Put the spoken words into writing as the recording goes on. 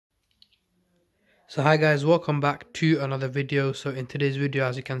So hi guys, welcome back to another video. So in today's video,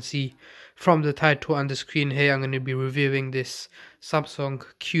 as you can see from the title and the screen here, I'm going to be reviewing this Samsung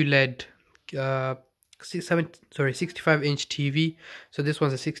QLED 65-inch TV. So this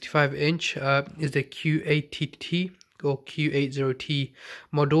one's a 65-inch, is the Q80T or Q80T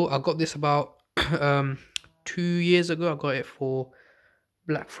model. I got this about 2 years ago. I got it for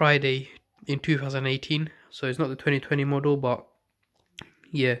Black Friday in 2018. So it's not the 2020 model, but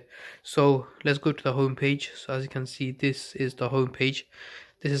yeah. So let's go to the home page. So as you can see, this is the home page.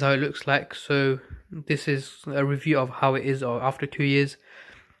 This is how it looks like. So this is a review of how it is after 2 years.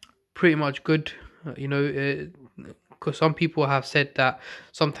 Pretty much good. Because some people have said that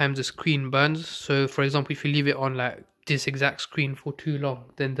sometimes the screen burns. So for example, if you leave it on like this exact screen for too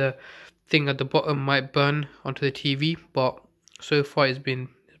long, then the thing at the bottom might burn onto the TV. But so far it's been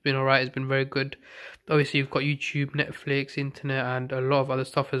alright. It's been very good. Obviously you've got YouTube, Netflix, internet, and a lot of other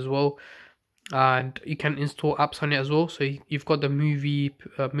stuff as well, and you can install apps on it as well. So you've got the movie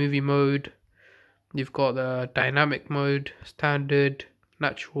mode, you've got the dynamic mode, standard,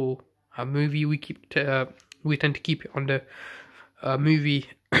 natural, movie. We tend to keep it on the movie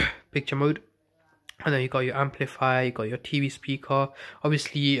picture mode. And then you got your amplifier, you got your TV speaker.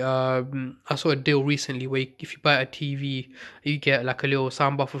 Obviously, I saw a deal recently where if you buy a TV, you get like a little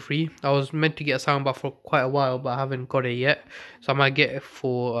soundbar for free. I was meant to get a soundbar for quite a while, but I haven't got it yet. So I might get it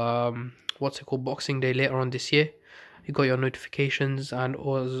for Boxing Day later on this year. You got your notifications, and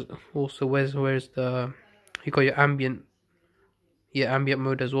also where's the you got your ambient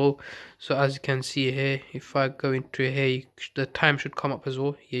mode as well. So as you can see here, if I go into here, the time should come up as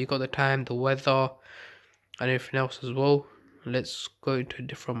well. Yeah, you got the time, the weather, and everything else as well. Let's go into a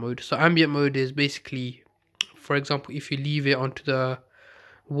different mode. So ambient mode is basically, for example, if you leave it onto the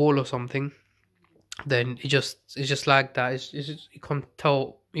wall or something, then it's just like that. It's just, you can't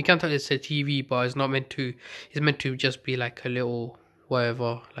tell it's a TV, but it's not meant to. It's meant to just be like a little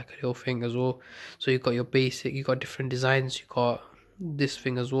whatever, like a little thing as well. So you got your basic, you got different designs, you got this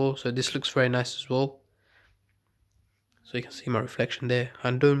thing as well. So this looks very nice as well. So you can see my reflection there,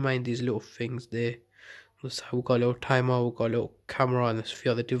 and don't mind these little things there. We've got a little timer, we've got a little camera, and there's a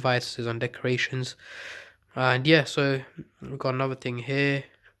few other devices and decorations. And yeah, so we've got another thing here,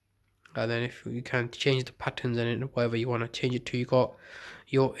 and then if you can change the patterns and whatever you want to change it to. You got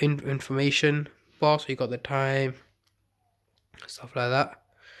your information bar, so you got the time, stuff like that.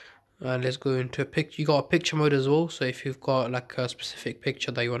 And let's go into a picture. You got a picture mode as well, so if you've got like a specific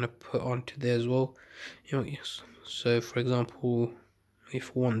picture that you want to put onto there as well, yes. So for example,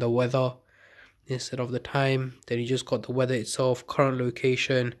 if you want the weather instead of the time, then you just got the weather itself, current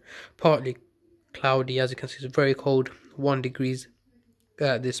location, partly cloudy. As you can see, it's very cold, 1 degrees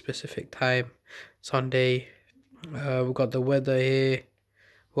at this specific time, Sunday. We've got the weather here.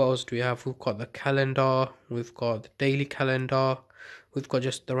 What else do we have? We've got the calendar, we've got the daily calendar, we've got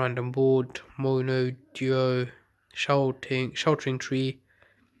just the random board, mono, duo, sheltering tree,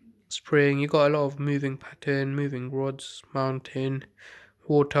 spring. You got a lot of moving pattern, moving rods, mountain,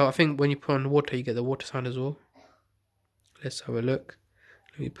 water. I think when you put on water, you get the water sound as well. Let's have a look.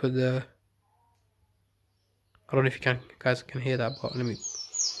 Let me put the, I don't know if you guys can hear that, but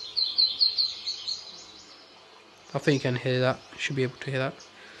I think you can hear that. You should be able to hear that.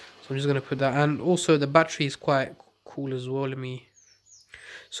 So I'm just going to put that. And also the battery is quite cool as well.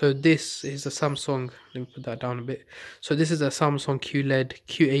 So this is the Samsung, let me put that down a bit. So this is a Samsung QLED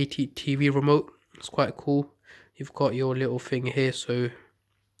Q80 TV remote. It's quite cool. You've got your little thing here, so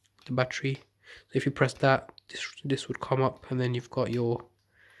the battery. So if you press that, this would come up, and then you've got your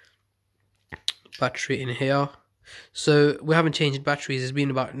battery in here. So we haven't changed batteries. It's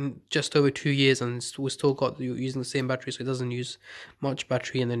been about just over 2 years, and we still got using the same battery, so it doesn't use much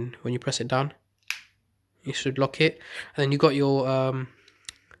battery. And then when you press it down, you should lock it. And then you got your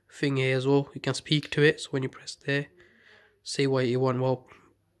thing here as well. You can speak to it. So when you press there, say what you want while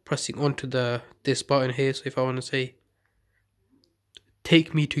pressing onto this button here. So if I want to say,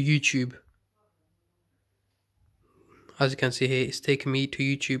 take me to YouTube, as you can see here, it's taking me to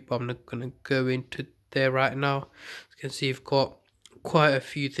YouTube, but I'm not gonna go into there right now. As you can see, you've got quite a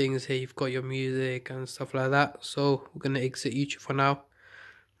few things here. You've got your music and stuff like that. So we're gonna exit YouTube for now.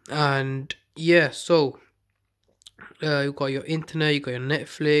 And yeah, so you've got your internet, you've got your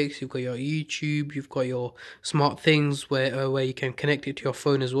Netflix, you've got your YouTube, you've got your smart things where you can connect it to your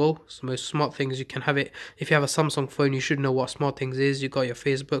phone as well. So most smart things, you can have it. If you have a Samsung phone, you should know what smart things is. You've got your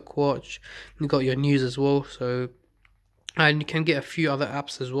Facebook Watch, you've got your news as well. So, and you can get a few other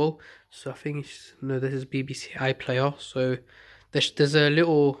apps as well. So I think this is BBC iPlayer. So there's a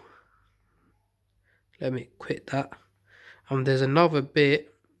little, let me quit that. There's another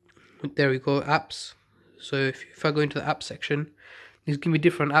bit there we go, apps. So if I go into the app section, there's gonna be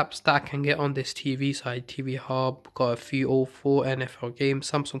different apps that I can get on this TV side. TV Hub, got a few all 4 NFL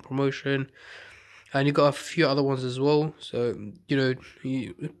games, Samsung promotion, and you got a few other ones as well. So you know,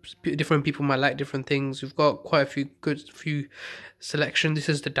 different people might like different things. We've got quite a few selection. This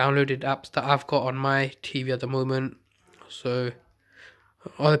is the downloaded apps that I've got on my TV at the moment. So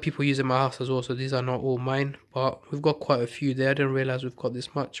other people use in my house as well, so these are not all mine, but we've got quite a few there. I didn't realize we've got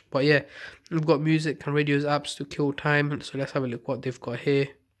this much. But yeah, we've got music and radios apps to kill time. So let's have a look what they've got here.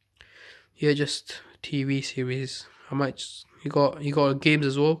 Yeah, just TV series. You got games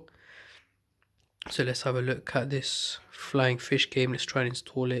as well. So let's have a look at this flying fish game. Let's try and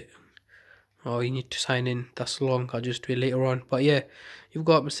install it. Oh, you need to sign in. That's long. I'll just do it later on. But yeah, you've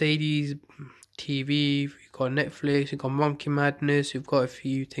got Mercedes TV, you've got Netflix, you've got Monkey Madness, you've got a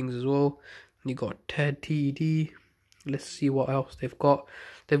few things as well. You've got TED. Let's see what else they've got.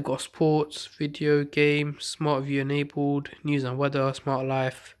 They've got sports, video, game, smart view enabled, news and weather, smart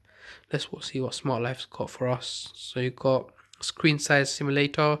life. Let's see what smart life's got for us. So you've got screen size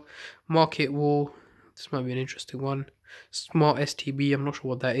simulator, market wall. This might be an interesting one. Smart STB, I'm not sure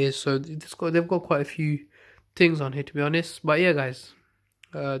what that is. So they've got quite a few things on here, to be honest. But yeah, guys,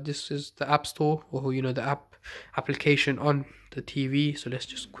 this is the app store, or you know, the application on the TV. So let's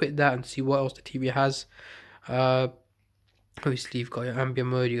just quit that and see what else the TV has. Obviously you've got your ambient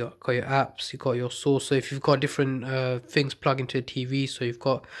mode, you got your apps, you got your source. So if you've got different things plugged into the TV, so you've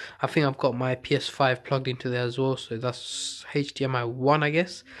got, I think I've got my PS5 plugged into there as well, so that's HDMI 1, I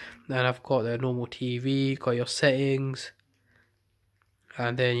guess. And I've got the normal TV, got your settings,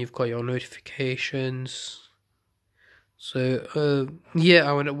 and then you've got your notifications. So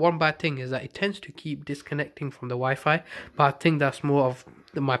yeah, one bad thing is that it tends to keep disconnecting from the Wi-Fi, but I think that's more of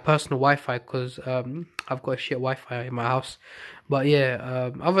my personal Wi-Fi, because I've got shit Wi-Fi in my house. But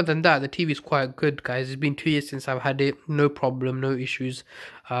yeah, other than that, the TV is quite good, guys. It's been 2 years since I've had it, no problem, no issues.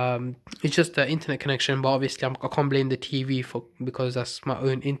 It's just the internet connection, but obviously I can't blame the TV because that's my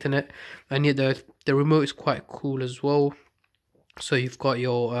own internet. And yet the remote is quite cool as well. So you've got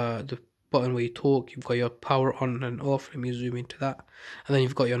your the button where you talk, you've got your power on and off. Let me zoom into that. And then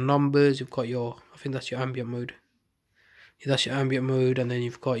you've got your numbers, you've got your, I think that's your ambient mode. Yeah, that's your ambient mode. And then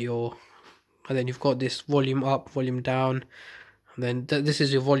you've got this volume up, volume down. And then this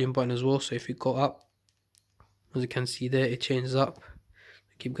is your volume button as well. So if you go up, as you can see there, it changes up.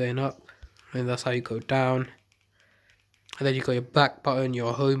 Keep going up, and that's how you go down. And then you got your back button,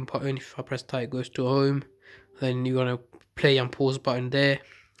 your home button. If I press that, it goes to home. Then you want to play and pause button there.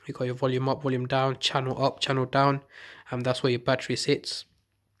 You got your volume up, volume down, channel up, channel down, and that's where your battery sits.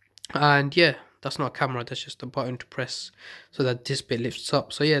 And yeah, that's not a camera, that's just a button to press so that this bit lifts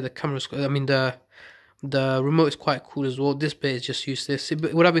up. So yeah, the camera's, I mean the remote is quite cool as well. This bit is just useless.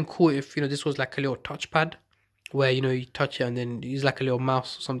 It would have been cool if, you know, this was like a little touchpad where, you know, you touch it and then it's like a little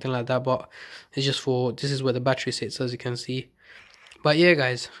mouse or something like that, but it's just for, this is where the battery sits, as you can see. But yeah,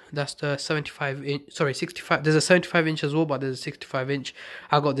 guys, that's the 65, there's a 75 inch as well, but there's a 65 inch.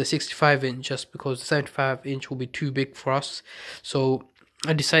 I got the 65 inch just because the 75 inch will be too big for us, so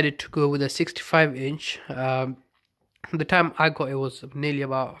I decided to go with a 65 inch. The time I got it was nearly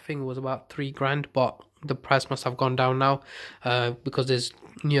about, I think it was about 3 grand, but the price must have gone down now because there's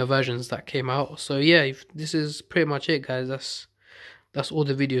newer versions that came out. So yeah, this is pretty much it, guys. That's all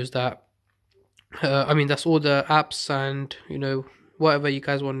the videos that I mean, that's all the apps, and you know, whatever you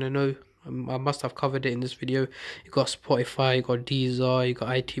guys want to know, I must have covered it in this video. You got Spotify, you got Deezer, you got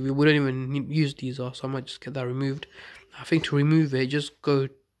iTV. We don't even use Deezer, so I might just get that removed. I think to remove it, just go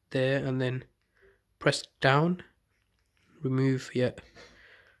there and then press down, remove. Yeah,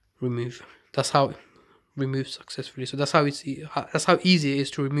 remove. That's how remove successfully. So that's how easy it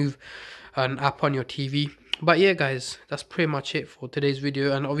is to remove an app on your TV. But yeah, guys, that's pretty much it for today's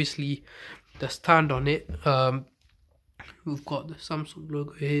video. And obviously the stand on it, we've got the Samsung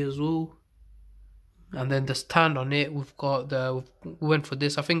logo here as well, and then the stand on it, we went for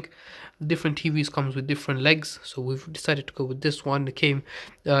this. I think different TVs comes with different legs, so we've decided to go with this one. It came,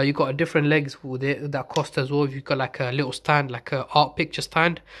 you got a different legs with it that cost as well. You've got like a little stand, like a art picture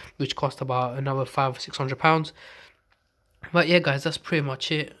stand, which cost about another £500-600. But yeah, guys, that's pretty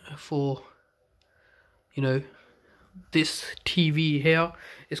much it for, you know, this TV here.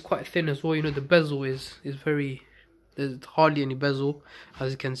 Is quite thin as well. You know, the bezel is very, there's hardly any bezel,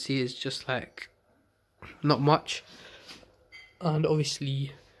 as you can see. It's just like not much. And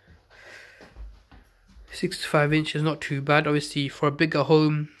obviously 65 inch is not too bad. Obviously for a bigger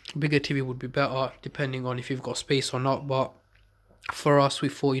home, bigger TV would be better, depending on if you've got space or not. But for us, we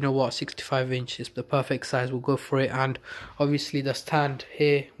thought, you know what, 65-inch is the perfect size, we'll go for it. And obviously the stand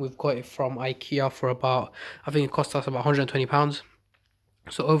here, we've got it from IKEA for about, I think it cost us about £120.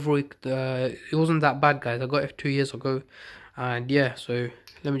 So overall, it wasn't that bad, guys. I got it 2 years ago. And yeah, so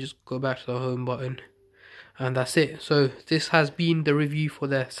let me just go back to the home button. And that's it. So this has been the review for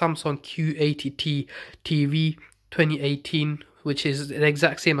the Samsung Q80T TV 2018, which is the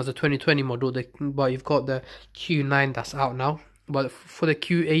exact same as the 2020 model, but you've got the Q9 that's out now. But for the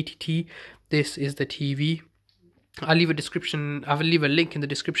Q80T, this is the TV. I'll leave a link in the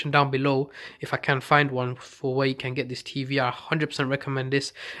description down below if I can find one for where you can get this TV. I 100% recommend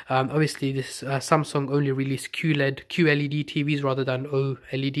this. Obviously, this Samsung only released QLED TVs rather than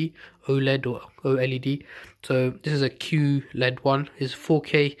OLED or OLED. So this is a QLED one. It's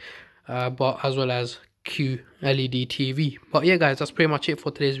 4K, but as well as QLED TV. But yeah, guys, that's pretty much it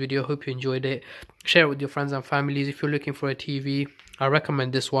for today's video. Hope you enjoyed it. Share it with your friends and families. If you're looking for a TV, I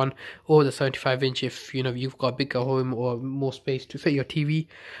recommend this one, or the 75-inch if you know you've got a bigger home or more space to fit your TV.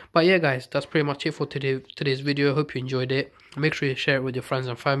 But yeah, guys, that's pretty much it for today's video. Hope you enjoyed it. Make sure you share it with your friends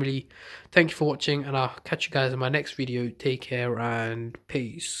and family. Thank you for watching, and I'll catch you guys in my next video. Take care and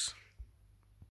peace.